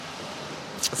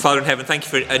Father in heaven, thank you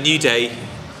for a new day.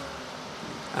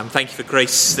 Thank you for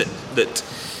grace that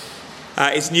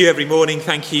is new every morning.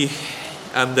 Thank you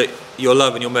that your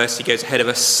love and your mercy goes ahead of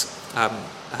us,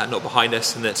 not behind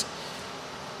us, and that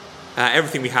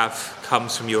everything we have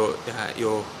comes from your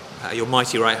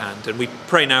mighty right hand. And we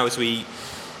pray now as we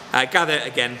gather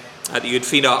again that you would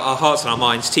feed our hearts and our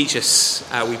minds. Teach us,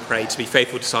 we pray, to be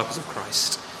faithful disciples of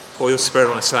Christ. Pour your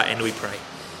Spirit on us to that end, we pray.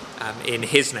 In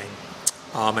his name,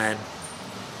 amen.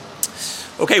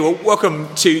 Okay, well, welcome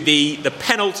to the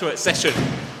penultimate session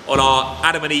on our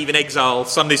Adam and Eve in Exile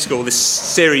Sunday School, this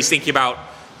series thinking about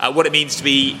what it means to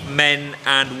be men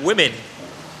and women.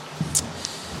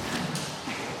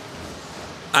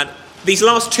 And these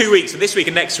last 2 weeks, and this week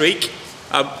and next week,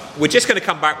 we're just going to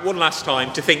come back one last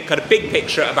time to think kind of big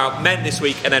picture about men this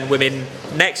week and then women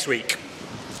next week.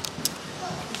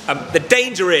 The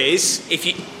danger is,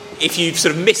 if you've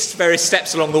sort of missed various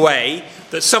steps along the way,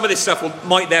 that some of this stuff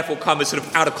might therefore come as sort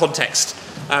of out of context.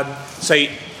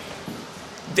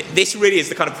 This really is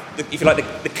the kind of, if you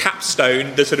like, the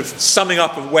capstone, the sort of summing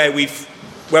up of where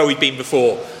we've been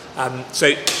before.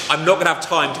 So I'm not going to have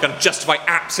time to kind of justify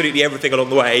absolutely everything along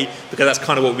the way, because that's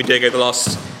kind of what we've been doing over the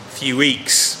last few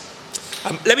weeks.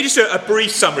 Let me just do a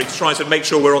brief summary to try and sort of make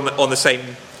sure we're roughly on the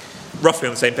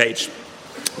same page.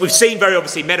 We've seen very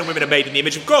obviously men and women are made in the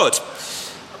image of God.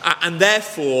 And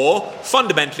therefore,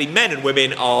 fundamentally, men and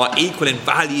women are equal in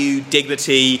value,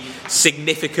 dignity,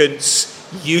 significance,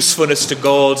 usefulness to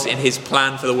God in his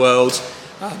plan for the world,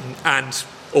 and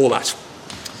all that.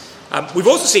 We've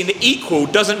also seen that equal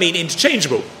doesn't mean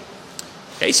interchangeable.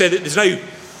 Okay, so that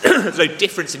there's no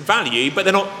difference in value, but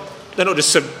they're not just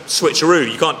some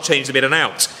switcheroo. You can't change them in and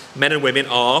out. Men and women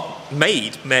are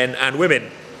made men and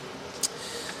women.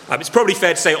 It's probably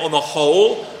fair to say, on the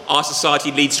whole, our society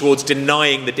leads towards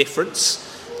denying the difference.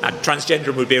 And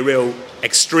transgenderism would be a real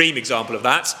extreme example of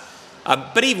that.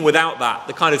 But even without that,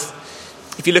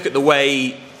 if you look at the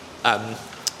way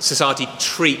society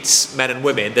treats men and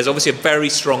women, there's obviously a very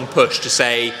strong push to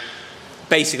say,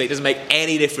 basically, it doesn't make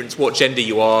any difference what gender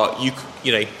you are. You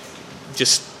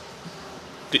just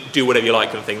do whatever you like,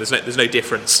 kind of thing. There's no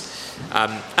difference,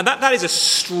 and that is a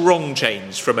strong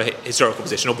change from a historical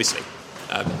position, obviously.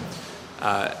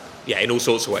 In all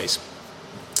sorts of ways.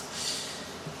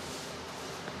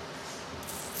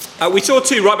 We saw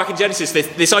too, right back in Genesis,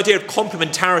 this idea of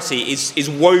complementarity is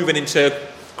woven into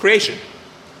creation.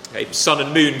 Okay, sun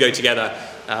and moon go together,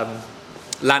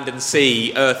 land and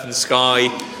sea, earth and sky,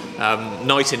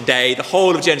 night and day. The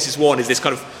whole of Genesis 1 is this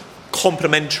kind of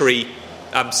complementary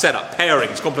setup,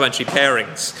 complementary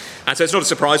pairings. And so it's not a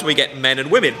surprise when we get men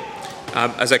and women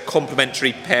as a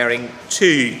complementary pairing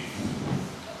too.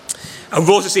 And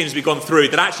we've also seen as we've gone through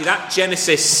that actually that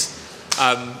Genesis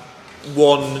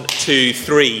 1, 2,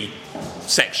 3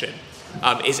 section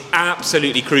is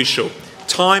absolutely crucial.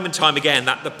 Time and time again,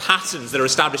 that the patterns that are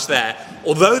established there,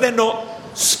 although they're not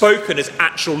spoken as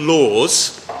actual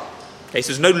laws, okay,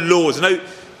 so there's no laws,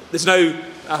 there's no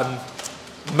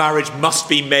marriage must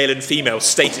be male and female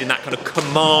stated in that kind of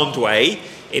command way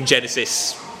in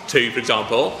Genesis 2, for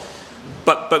example.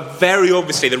 But very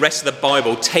obviously the rest of the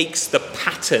Bible takes the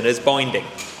pattern as binding.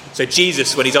 So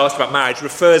Jesus, when he's asked about marriage,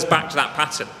 refers back to that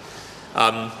pattern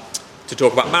to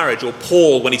talk about marriage. Or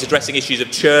Paul, when he's addressing issues of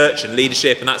church and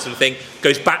leadership and that sort of thing,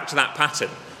 goes back to that pattern.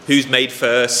 Who's made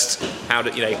first,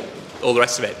 all the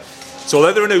rest of it. So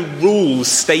although there are no rules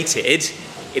stated,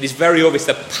 it is very obvious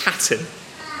the pattern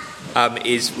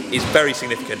is very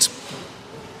significant.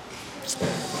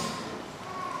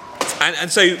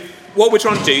 And so what we're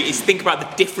trying to do is think about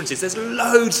the differences. There's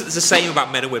loads that's the same about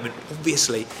men and women,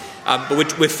 obviously.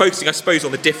 But we're focusing, I suppose,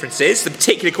 on the differences, the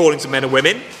particular callings of men and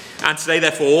women. And today,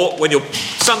 therefore, when your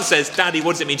son says, "Daddy,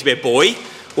 what does it mean to be a boy?"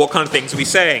 what kind of things are we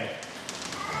saying?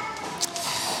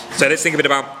 So let's think a bit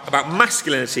about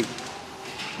masculinity.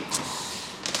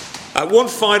 One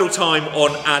final time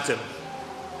on Adam.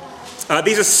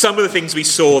 These are some of the things we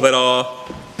saw that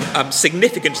are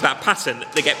significant to that pattern.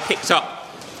 They get picked up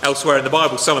elsewhere in the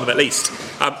Bible, some of them at least.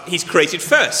 He's created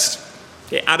first.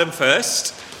 Okay, Adam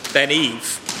first, then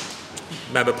Eve.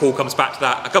 Remember, Paul comes back to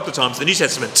that a couple of times in the New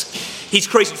Testament. He's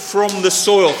created from the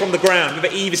soil, from the ground.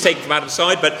 Remember, Eve is taken from Adam's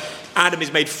side, but Adam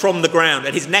is made from the ground.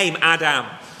 And his name, Adam,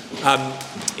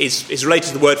 is related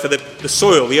to the word for the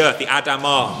soil, the earth, the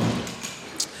Adamah.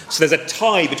 So there's a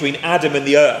tie between Adam and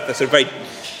the earth. That's a very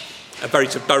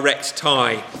sort of direct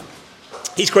tie.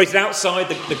 He's created outside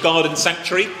the garden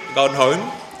sanctuary, the garden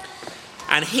home.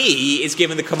 And he is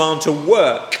given the command to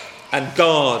work and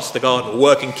guard the garden, or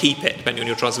work and keep it, depending on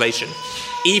your translation.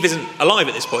 Eve isn't alive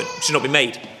at this point. She's not been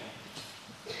made.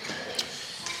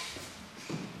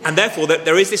 And therefore,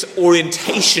 there is this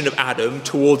orientation of Adam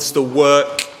towards the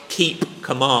work, keep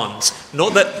commands.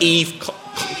 Not that Eve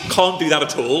can't do that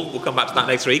at all. We'll come back to that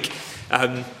next week.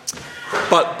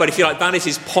 But if you like, that is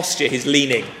his posture, his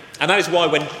leaning. And that is why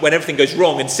when everything goes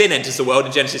wrong and sin enters the world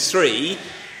in Genesis 3,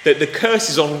 that the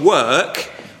curses on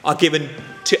work are given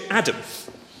to Adam,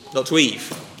 not to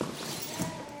Eve.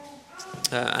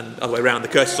 And other way around, the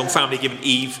curses on family are given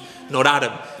Eve, not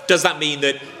Adam. Does that mean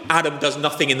that Adam does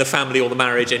nothing in the family or the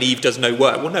marriage and Eve does no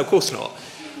work? Well, no, of course not.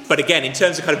 But again, in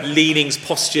terms of kind of leanings,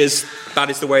 postures, that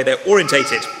is the way they're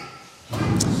orientated.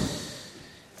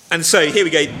 And so here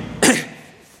we go.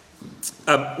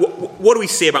 What do we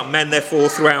see about men, therefore,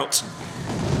 throughout,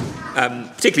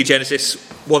 particularly Genesis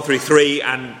 1 through 3,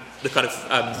 and the kind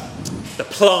of the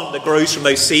plant that grows from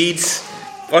those seeds?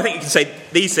 Well, I think you can say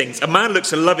these things. A man looks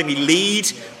to lovingly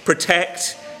lead,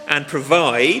 protect, and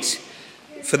provide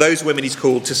for those women he's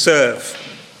called to serve.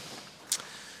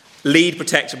 Lead,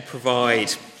 protect, and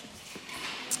provide.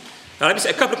 Now, let me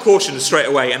say a couple of cautions straight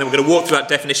away, and then we're going to walk through that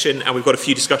definition, and we've got a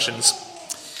few discussions.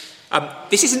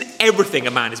 This isn't everything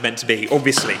a man is meant to be,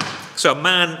 obviously. So a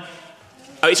man,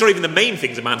 it's not even the main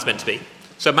things a man's meant to be.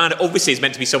 So a man obviously is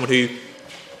meant to be someone who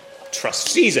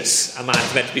trusts Jesus. A man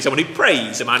is meant to be someone who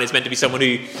prays. A man is meant to be someone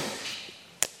who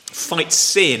fights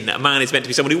sin. A man is meant to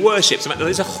be someone who worships.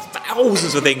 There's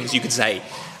thousands of things you could say.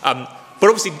 But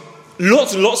obviously,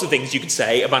 lots and lots of things you could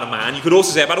say about a man. You could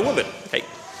also say about a woman. Okay,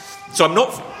 so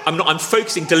I'm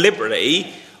focusing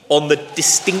deliberately on the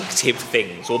distinctive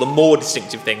things, or the more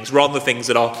distinctive things, rather than the things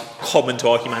that are common to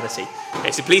our humanity.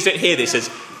 Okay, so please don't hear this as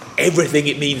everything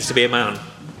it means to be a man,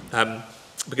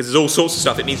 because there's all sorts of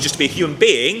stuff it means just to be a human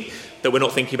being that we're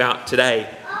not thinking about today.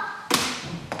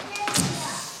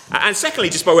 And secondly,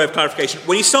 just by way of clarification,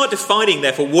 when you start defining,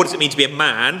 therefore, what does it mean to be a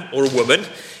man or a woman,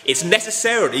 it's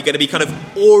necessarily going to be kind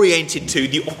of oriented to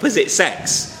the opposite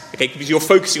sex, okay, because you're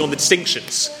focusing on the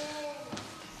distinctions.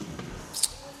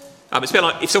 It's a bit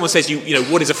like if someone says, you know,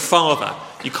 what is a father?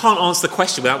 You can't answer the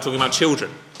question without talking about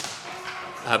children.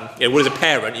 What is a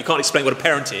parent? You can't explain what a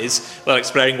parent is without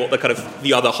explaining what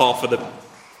the other half of the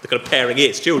kind of pairing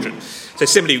is, children. So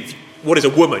similarly, what is a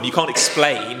woman? You can't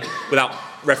explain without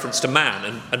reference to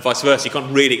man, and vice versa. You can't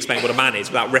really explain what a man is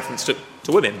without reference to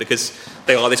women, because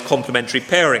they are this complementary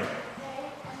pairing.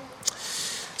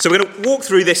 So we're going to walk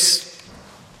through this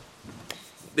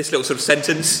little sort of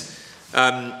sentence.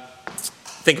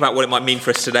 Think about what it might mean for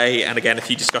us today, and again, a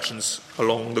few discussions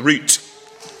along the route.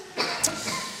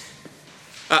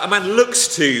 A man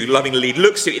looks to, loving lead,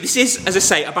 looks to, this is, as I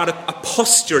say, about a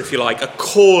posture, if you like, a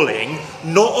calling,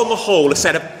 not on the whole a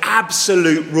set of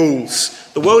absolute rules.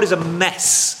 The world is a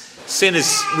mess. Sin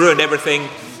has ruined everything.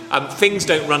 Things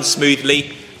don't run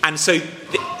smoothly, and so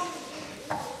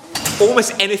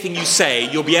almost anything you say,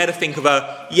 you'll be able to think of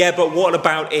a, yeah, but what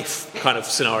about if kind of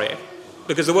scenario,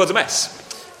 because the world's a mess.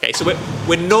 Okay, so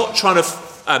we're not trying to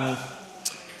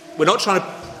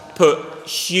put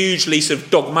hugely sort of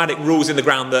dogmatic rules in the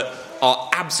ground that are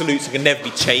absolutes and can never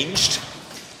be changed.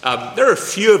 There are a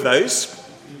few of those.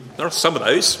 There are some of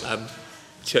those.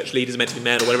 Church leaders are meant to be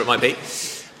men or whatever it might be.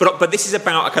 But this is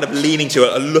about a kind of leaning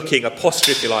to, a looking, a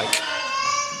posture, if you like.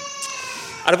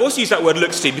 And I've also used that word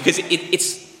looks to because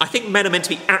it's. I think men are meant to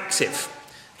be active.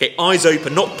 Okay, eyes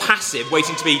open, not passive,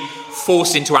 waiting to be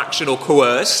forced into action or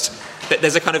coerced. That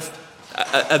there's a kind of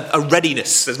a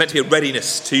readiness. There's meant to be a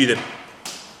readiness to them.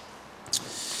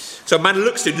 So a man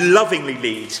looks to lovingly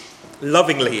lead.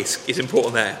 Lovingly is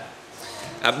important there.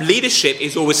 Leadership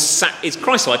is always it's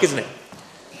Christ-like, isn't it?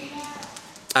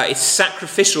 It's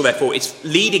sacrificial, therefore. It's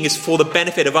leading is for the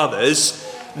benefit of others,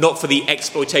 not for the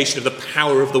exploitation of the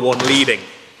power of the one leading.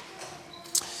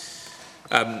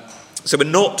 So we're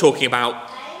not talking about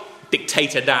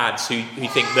dictator dads who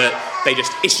think that they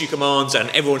just issue commands and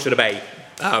everyone should obey,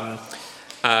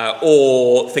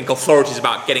 or think authority is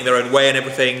about getting their own way and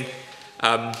everything,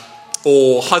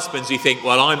 or husbands who think,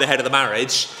 well, I'm the head of the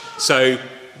marriage, so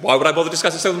why would I bother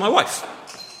discussing this with my wife?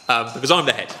 Because I'm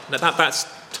the head. That's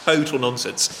total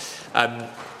nonsense.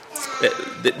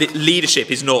 The leadership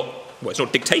is not, well, it's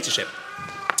not dictatorship.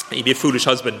 You'd be a foolish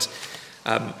husband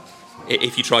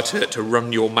if you try to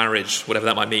run your marriage, whatever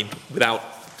that might mean, without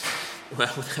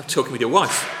talking with your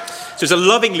wife. So it's a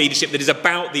loving leadership that is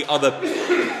about the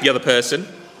other person,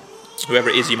 whoever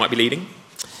it is you might be leading.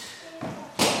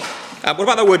 What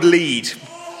about that word lead?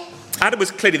 Adam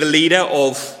was clearly the leader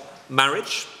of the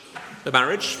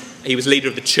marriage. He was leader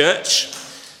of the church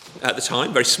at the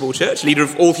time, very small church, leader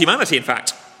of all humanity, in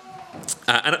fact.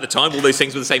 And at the time, all those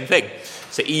things were the same thing.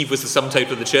 So Eve was the sum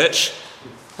total of the church.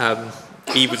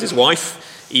 Eve was his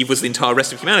wife. Eve was the entire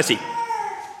rest of humanity.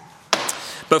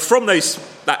 But from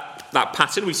that that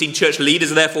pattern. We've seen church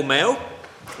leaders are therefore male,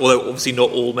 although obviously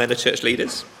not all men are church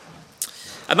leaders.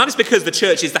 And that is because the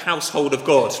church is the household of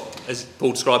God, as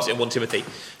Paul describes it in 1 Timothy.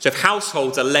 So if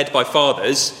households are led by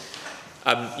fathers,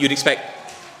 you'd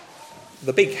expect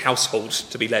the big household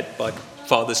to be led by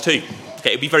fathers too.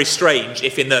 Okay, it'd be very strange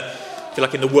if in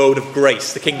the world of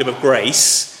grace, the kingdom of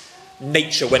grace,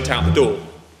 nature went out the door.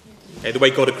 Okay, the way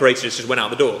God had created us just went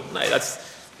out the door. No,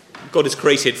 God has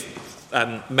created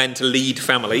men to lead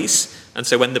families, and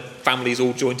so when the families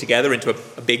all join together into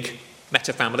a big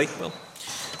meta family, well,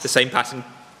 the same pattern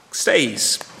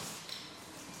stays.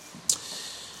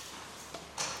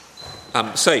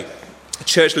 So,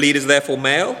 church leaders are therefore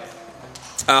male.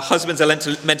 Husbands are meant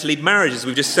to lead marriages,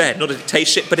 we've just said, not a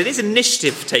dictatorship, but it is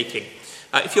initiative taking.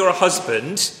 If you're a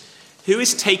husband, who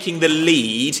is taking the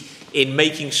lead in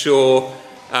making sure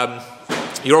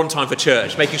you're on time for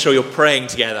church, making sure you're praying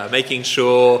together, making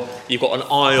sure you've got an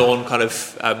eye on kind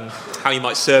of how you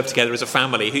might serve together as a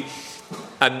family?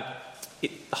 The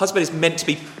husband is meant to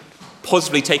be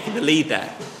positively taking the lead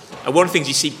there. And one of the things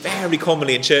you see very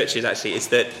commonly in churches actually is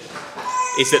that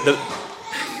the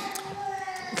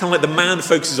kind of like the man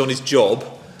focuses on his job.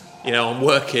 You know, I'm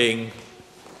working,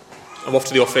 I'm off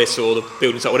to the office or the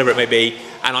building site, whatever it may be,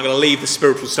 and I'm going to leave the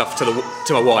spiritual stuff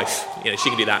to my wife. You know, she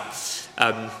can do that.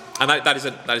 And that is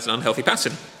an unhealthy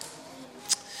pattern.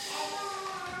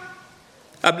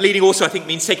 Leading also, I think,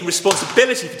 means taking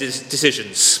responsibility for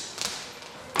decisions.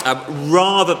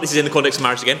 This is in the context of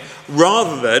marriage again,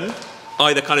 rather than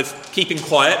either kind of keeping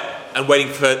quiet and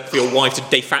waiting for your wife to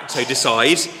de facto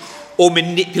decide, or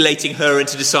manipulating her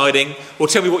into deciding, well,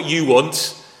 tell me what you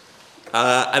want,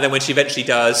 and then when she eventually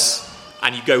does,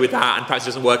 and you go with that, and perhaps it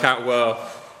doesn't work out, well,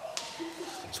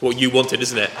 it's what you wanted,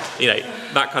 isn't it? You know,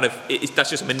 that kind of,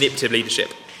 that's just manipulative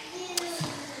leadership.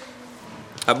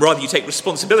 Rather, you take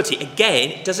responsibility.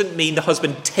 Again, it doesn't mean the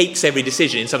husband takes every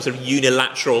decision in some sort of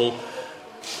unilateral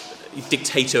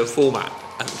dictator format.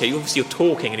 Okay, obviously you're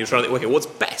talking and you're trying to work out what's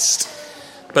best.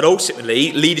 But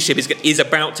ultimately, leadership is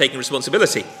about taking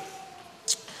responsibility.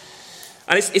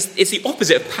 And it's the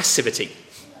opposite of passivity.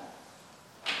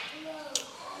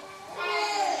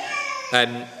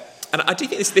 And I do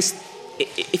think this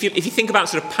if you think about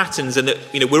sort of patterns, and that,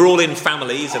 you know, we're all in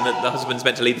families and that the husband's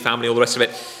meant to lead the family, all the rest of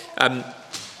it,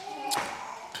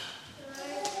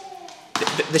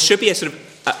 there should be a sort of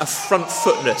a front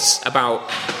footness about,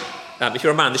 if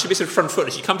you're a man, there should be a sort of front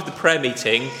footness. You come to the prayer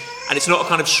meeting and it's not a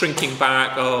kind of shrinking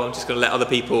back, oh, I'm just going to let other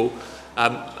people,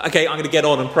 okay, I'm going to get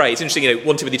on and pray. It's interesting, you know,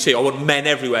 1 Timothy 2, I want men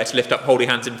everywhere to lift up holy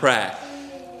hands in prayer.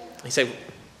 You say,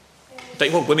 don't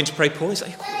you want women to pray, Paul? He's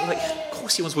like, of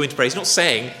course he wants women to pray. He's not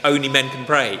saying only men can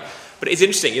pray. But it's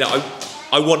interesting, you know,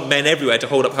 I want men everywhere to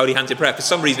hold up holy hands in prayer. For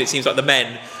some reason it seems like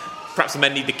perhaps the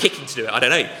men need the kicking to do it, I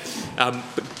don't know.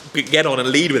 But get on and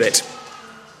lead with it.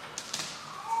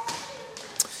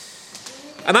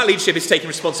 And that leadership is taking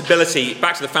responsibility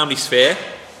back to the family sphere.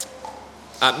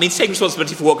 Means taking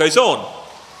responsibility for what goes on.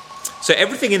 So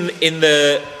everything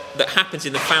that happens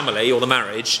in the family or the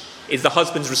marriage is the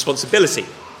husband's responsibility.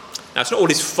 Now, it's not all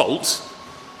his fault.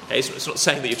 Okay? It's not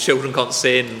saying that your children can't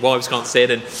sin, wives can't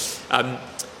sin,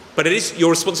 but it is your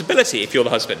responsibility if you're the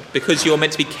husband, because you're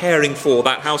meant to be caring for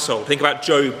that household. Think about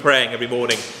Job praying every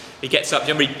morning. He gets up,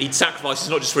 remember, he sacrifices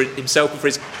not just for himself, but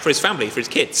for his family, for his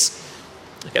kids.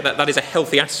 Okay, that is a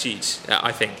healthy attitude,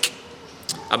 I think.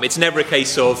 It's never a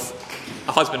case of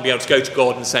a husband being able to go to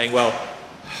God and saying, well,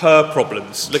 her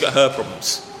problems, look at her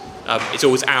problems. It's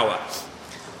always our.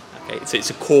 Okay, it's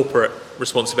a corporate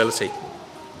responsibility.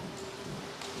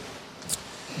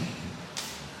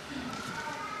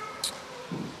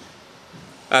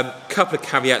 Couple of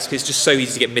caveats, because it's just so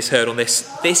easy to get misheard on this.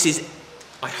 This is,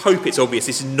 I hope it's obvious,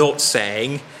 this is not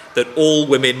saying that all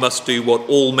women must do what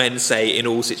all men say in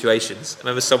all situations. I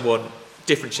remember someone,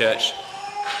 different church,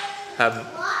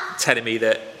 telling me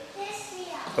that,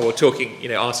 or talking, you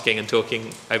know, asking and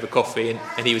talking over coffee,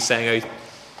 and he was saying,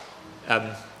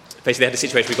 basically they had a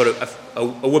situation where we got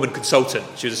a woman consultant,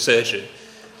 she was a surgeon,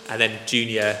 and then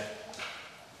junior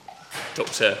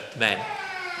doctor men,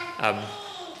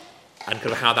 and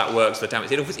kind of how that works, the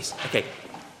damage.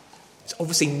 It's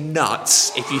obviously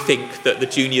nuts if you think that the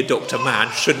junior doctor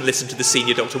man shouldn't listen to the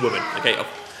senior doctor woman. Okay, I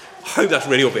hope that's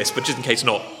really obvious, but just in case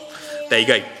not, there you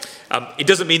go. It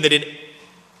doesn't mean that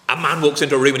a man walks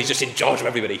into a room and he's just in charge of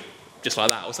everybody, just like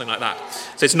that, or something like that.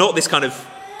 So it's not this kind of,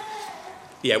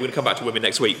 we're going to come back to women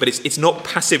next week, but it's not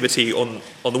passivity on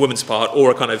the woman's part, or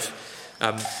a kind of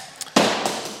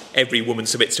every woman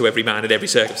submits to every man in every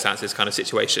circumstances kind of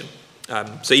situation.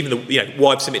 So even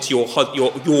wives submit to your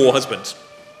husband,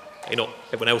 not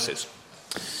everyone else's.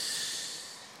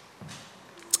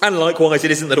 And likewise,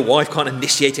 it isn't that a wife can't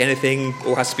initiate anything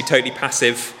or has to be totally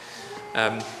passive.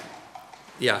 But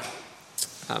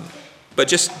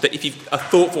just that a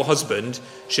thoughtful husband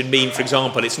should mean, for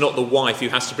example, it's not the wife who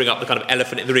has to bring up the kind of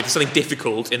elephant in the room. If something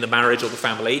difficult in the marriage or the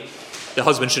family, the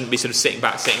husband shouldn't be sort of sitting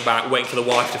back, waiting for the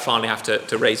wife to finally have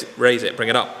to raise it, bring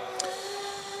it up.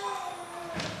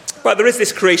 But there is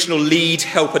this creational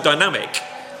lead-helper dynamic.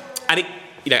 And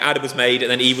Adam was made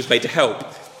and then Eve was made to help.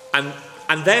 And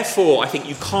therefore, I think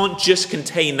you can't just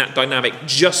contain that dynamic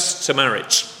just to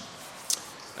marriage.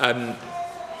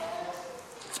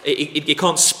 It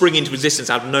can't spring into existence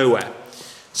out of nowhere.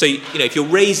 So, if you're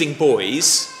raising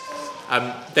boys,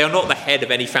 they are not the head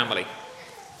of any family.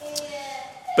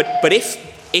 But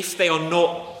if they are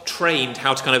not trained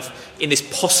how to kind of, in this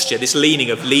posture, this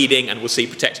leaning of leading and we'll see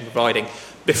protecting, providing,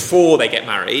 before they get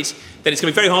married, then it's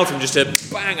going to be very hard for them just to,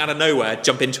 bang, out of nowhere,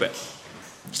 jump into it.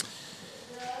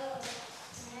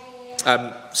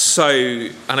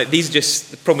 These are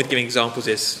just, the problem with giving examples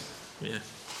is,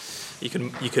 you can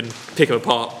pick them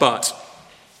apart, but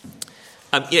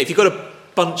if you've got a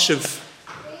bunch of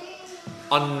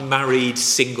unmarried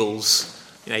singles,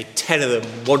 10 of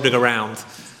them wandering around,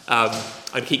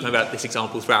 I keep going about this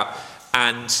example throughout,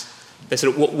 and they're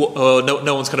sort of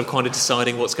no one's kind of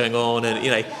deciding what's going on,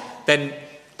 and then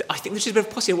I think there's just a bit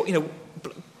of posture.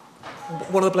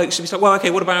 One of the blokes should be like, well,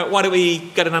 okay, why don't we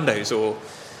go to Nando's? Or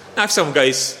now if someone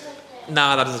goes,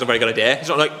 nah, that isn't a very good idea. It's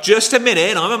not like, just a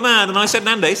minute, I'm a man and I said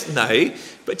Nando's. No,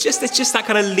 but it's just that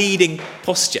kind of leading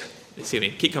posture. You see what I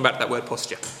mean? Keep coming back to that word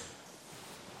posture.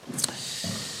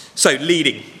 So,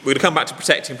 leading. We're going to come back to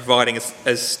protecting and providing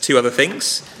as two other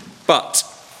things. But,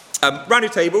 round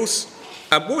your tables,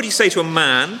 what would you say to a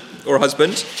man or a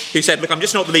husband who said, look, I'm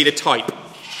just not the leader type?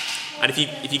 And if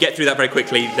you get through that very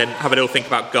quickly, then have a little think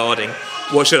about guarding.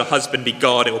 What should a husband be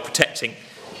guarding or protecting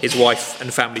his wife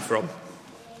and family from?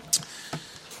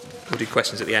 We'll do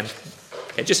questions at the end.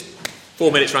 Okay, just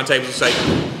 4 minutes round tables or so.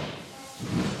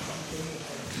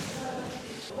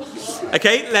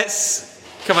 Okay, let's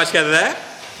come back together there.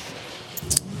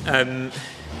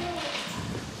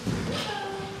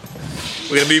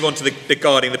 We're going to move on to the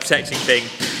guarding, the protecting thing.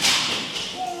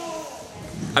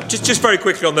 Just very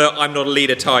quickly on the I'm not a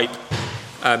leader type,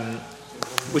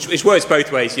 which works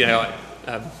both ways. I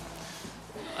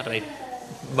don't know,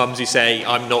 mums who say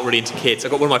I'm not really into kids.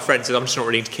 I've got one of my friends who says I'm just not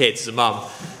really into kids as a mum.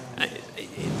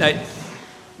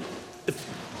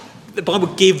 The Bible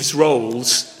gives roles,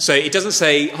 so it doesn't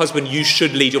say, husband, you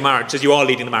should lead your marriage, it says you are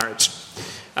leading the marriage.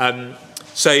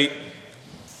 So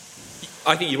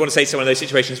I think you want to say to someone in those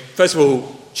situations, first of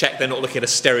all, check they're not looking at a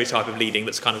stereotype of leading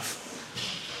that's kind of,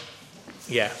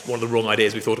 one of the wrong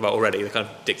ideas we've thought about already, the kind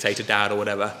of dictator dad or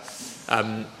whatever.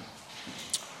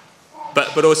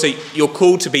 But also, you're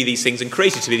called to be these things and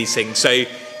created to be these things. So,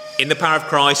 in the power of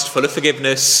Christ, full of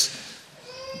forgiveness,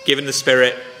 given the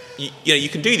Spirit, you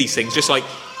can do these things just like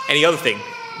any other thing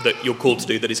that you're called to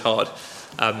do that is hard.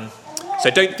 So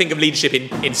don't think of leadership in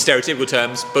stereotypical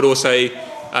terms, but also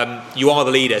you are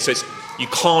the leader. So you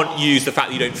can't use the fact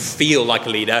that you don't feel like a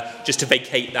leader just to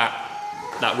vacate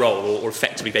that role or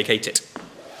effectively vacate it.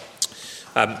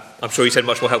 I'm sure you said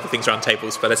much more helpful things around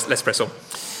tables, but let's press on.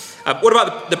 What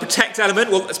about the protect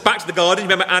element? Well, it's back to the garden.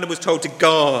 Remember, Adam was told to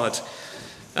guard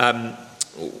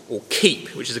or keep,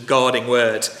 which is a guarding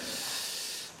word.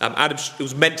 Adam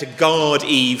was meant to guard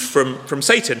Eve from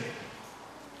Satan.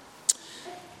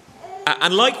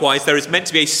 And likewise, there is meant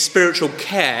to be a spiritual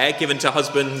care given to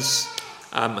husbands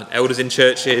and elders in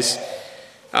churches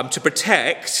to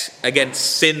protect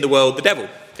against sin, the world, the devil.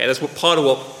 Okay, that's part of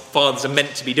what fathers are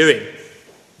meant to be doing.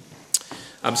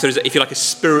 So there's, if you like, a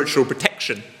spiritual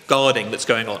protection, guarding that's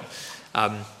going on.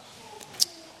 Our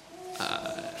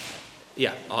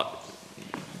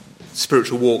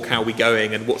spiritual walk, how are we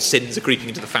going, and what sins are creeping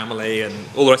into the family, and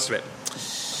all the rest of it.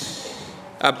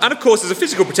 And of course, there's a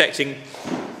physical protecting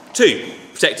too,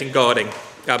 protecting, guarding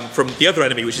from the other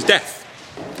enemy, which is death.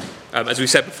 As we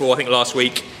said before, I think last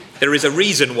week, there is a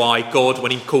reason why God,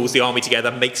 when he calls the army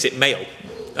together, makes it male,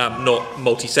 not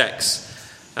multi-sex.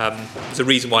 There's a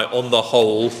reason why, on the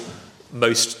whole,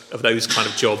 most of those kind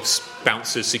of jobs,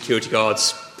 bouncers, security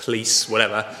guards, police,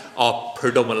 whatever, are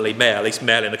predominantly male, at least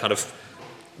male in the kind of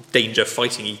danger,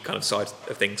 fighting-y kind of side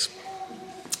of things.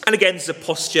 And again, there's a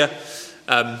posture.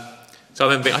 So I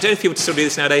remember, I don't know if people still do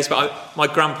this nowadays, but my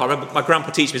grandpa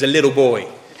teaching me as a little boy.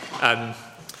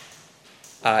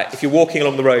 If you're walking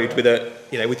along the road with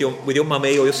your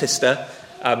mummy or your sister,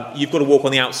 you've got to walk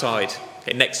on the outside,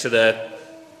 next to the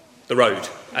road,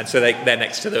 and so they're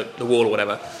next to the wall or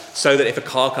whatever, so that if a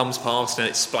car comes past and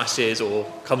it splashes or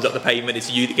comes up the pavement, it's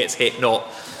you that gets hit, not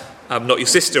your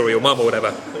sister or your mum or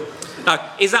whatever. Now,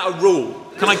 is that a rule?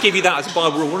 Can I give you that as a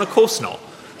Bible rule? Well, of course not.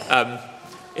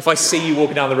 If I see you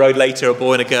walking down the road later, a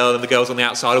boy and a girl, and the girl's on the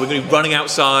outside, are we going to be running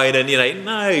outside? And,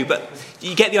 no, but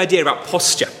you get the idea about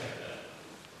posture.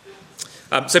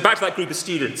 So back to that group of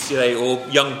students, or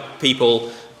young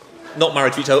people, not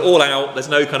married to each other, all out. There's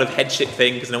no kind of headship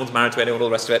thing because no one's married to anyone, all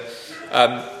the rest of it.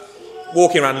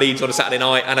 Walking around Leeds on a Saturday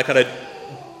night, and a kind of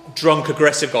drunk,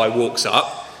 aggressive guy walks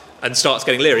up and starts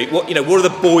getting leery. What are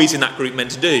the boys in that group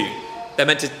meant to do? They're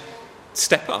meant to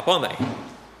step up, aren't they?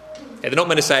 Yeah, they're not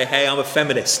meant to say, hey, I'm a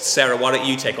feminist, Sarah, why don't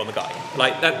you take on the guy?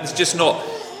 That's just not...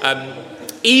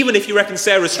 even if you reckon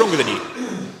Sarah's stronger than you.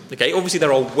 Okay, obviously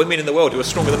there are women in the world who are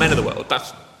stronger than men in the world.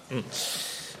 But,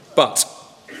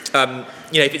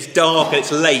 if it's dark and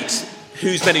it's late,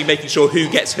 who's meant to be making sure who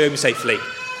gets home safely?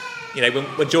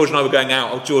 When George and I were going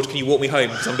out, oh, George, can you walk me home?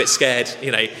 Because I'm a bit scared.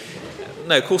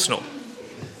 No, of course not.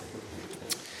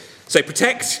 So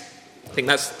protect, I think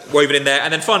that's woven in there.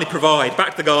 And then finally provide,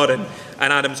 back to the garden,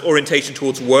 and Adam's orientation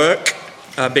towards work,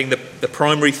 being the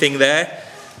primary thing there.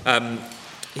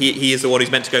 He is the one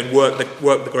who's meant to go and work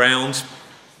the ground.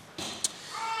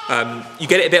 You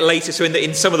get it a bit later, so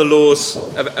in some of the laws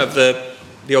of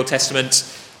the Old Testament,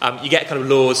 you get kind of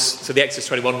laws. So the Exodus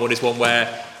 21 one is one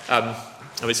where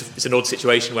it's an odd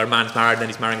situation where a man's married and then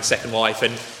he's marrying a second wife,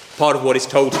 and part of what is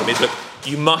told to them is, look,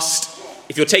 you must,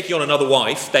 if you're taking on another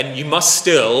wife, then you must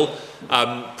still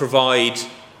provide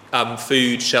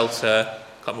food, shelter, I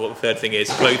can't remember what the third thing is,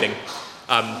 clothing,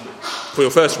 for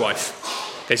your first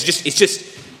wife. Okay, so it's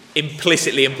just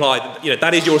implicitly implied that,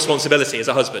 that is your responsibility as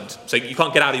a husband. So you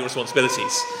can't get out of your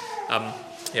responsibilities.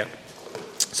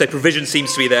 So provision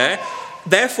seems to be there.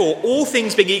 Therefore, all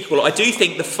things being equal, I do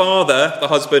think the father, the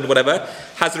husband, whatever,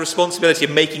 has the responsibility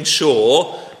of making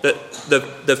sure that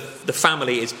the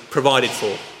family is provided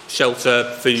for.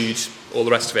 Shelter, food, all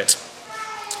the rest of it.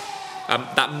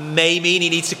 That may mean he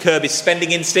needs to curb his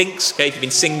spending instincts. Okay, if you've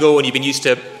been single and you've been used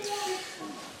to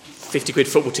 50 quid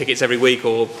football tickets every week,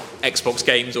 or Xbox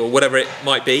games, or whatever it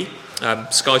might be,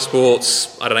 Sky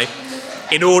Sports, I don't know,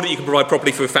 in order you can provide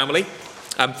properly for your family,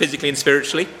 physically and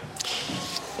spiritually.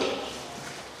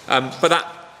 But that,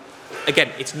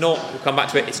 again, it's not, we'll come back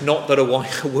to it, it's not that a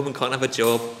woman can't have a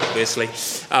job, obviously,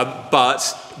 but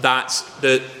that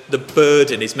the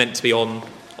burden is meant to be on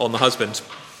the husband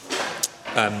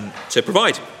to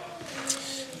provide.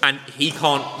 And he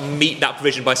can't meet that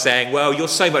provision by saying, well, you're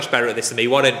so much better at this than me,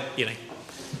 why don't, I'm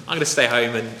going to stay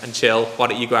home and chill, why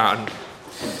don't you go out and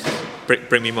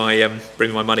bring me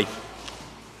my money.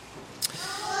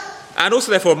 And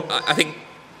also, therefore, I think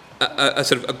a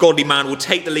sort of a godly man will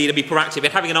take the lead and be proactive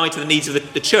in having an eye to the needs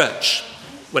of the church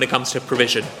when it comes to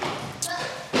provision.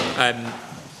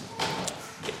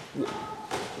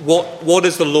 What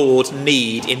does the Lord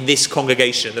need in this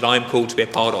congregation that I am called to be a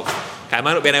part of? Okay, I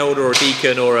might not be an elder or a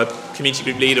deacon or a community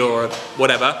group leader or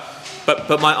whatever,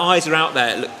 but my eyes are out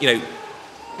there.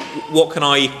 What can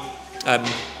I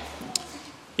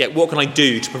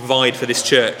do to provide for this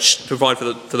church, to provide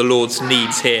for the Lord's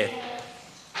needs here?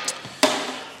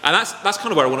 And that's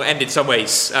kind of where I want to end in some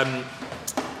ways.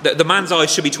 The man's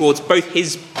eyes should be towards both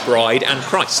his bride and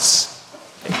Christ's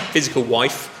physical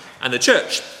wife and the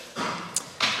church.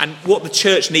 And what the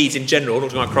church needs in general, not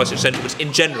talking about Christ Central, but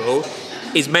in general,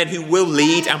 is men who will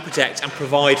lead and protect and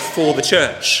provide for the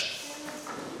church.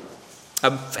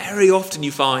 Very often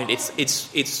you find it's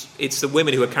the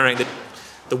women who are carrying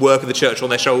the work of the church on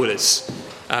their shoulders,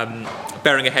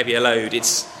 bearing a heavier load.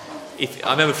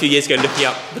 I remember a few years ago looking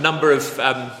up the number of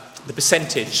the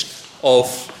percentage of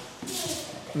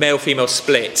male-female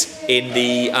split in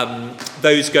the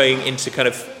those going into kind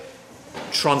of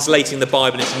translating the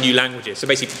Bible into new languages, so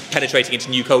basically penetrating into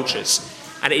new cultures,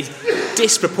 and it is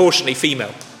disproportionately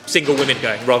female, single women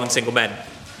going rather than single men.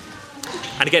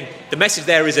 And again, the message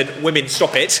there isn't women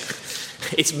stop it,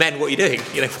 it's men, what are you doing?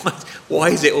 Why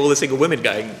is it all the single women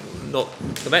going, not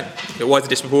the men? Why is the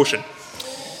disproportion?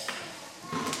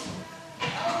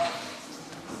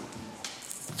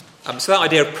 So that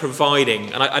idea of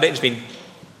providing, and I don't just mean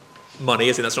money,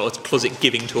 as in that's not a closet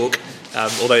giving talk,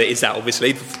 although it is that,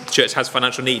 obviously. The church has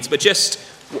financial needs. But just,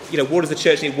 what does the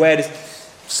church need? Where does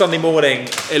Sunday morning,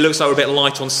 it looks like we're a bit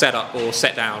light on setup or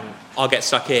set down, I'll get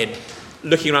stuck in.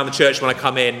 Looking around the church when I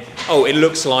come in, it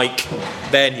looks like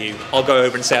they're new, I'll go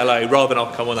over and say hello, rather than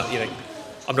I'll come on that,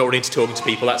 I'm not really into talking to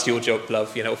people, that's your job,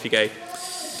 love, off you go.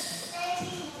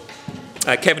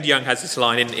 Kevin DeYoung has this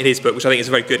line in his book, which I think is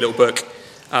a very good little book.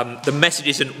 The message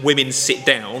isn't women sit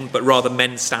down, but rather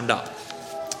men stand up.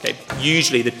 Okay?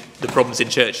 Usually the problems in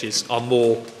churches are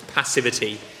more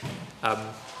passivity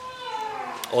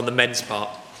on the men's part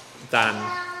than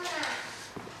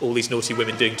all these naughty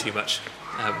women doing too much.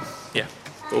 Yeah,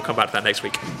 we'll come back to that next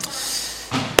week.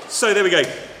 So there we go.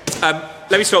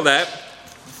 Let me stop there.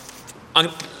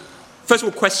 First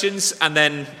of all, questions, and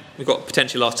then we've got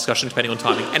potentially last discussion depending on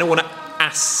timing. Anyone want to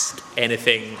ask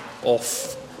anything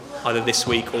off either this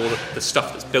week or the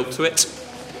stuff that's built to it?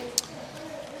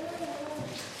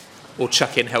 Or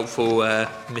chuck in helpful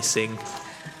missing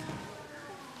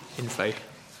info.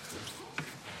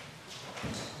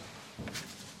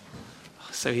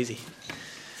 Oh, so easy.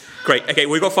 Great. Okay,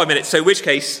 we've got 5 minutes. So in which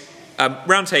case,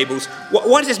 round tables.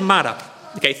 Why does this matter?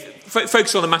 Okay,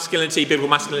 focus on the masculinity, biblical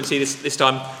masculinity this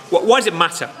time. Why does it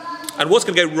matter? And what's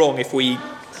going to go wrong if we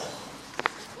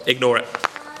ignore it?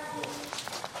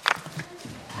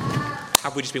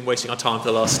 Have we just been wasting our time for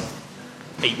the last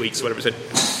 8 weeks or whatever it's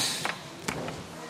been?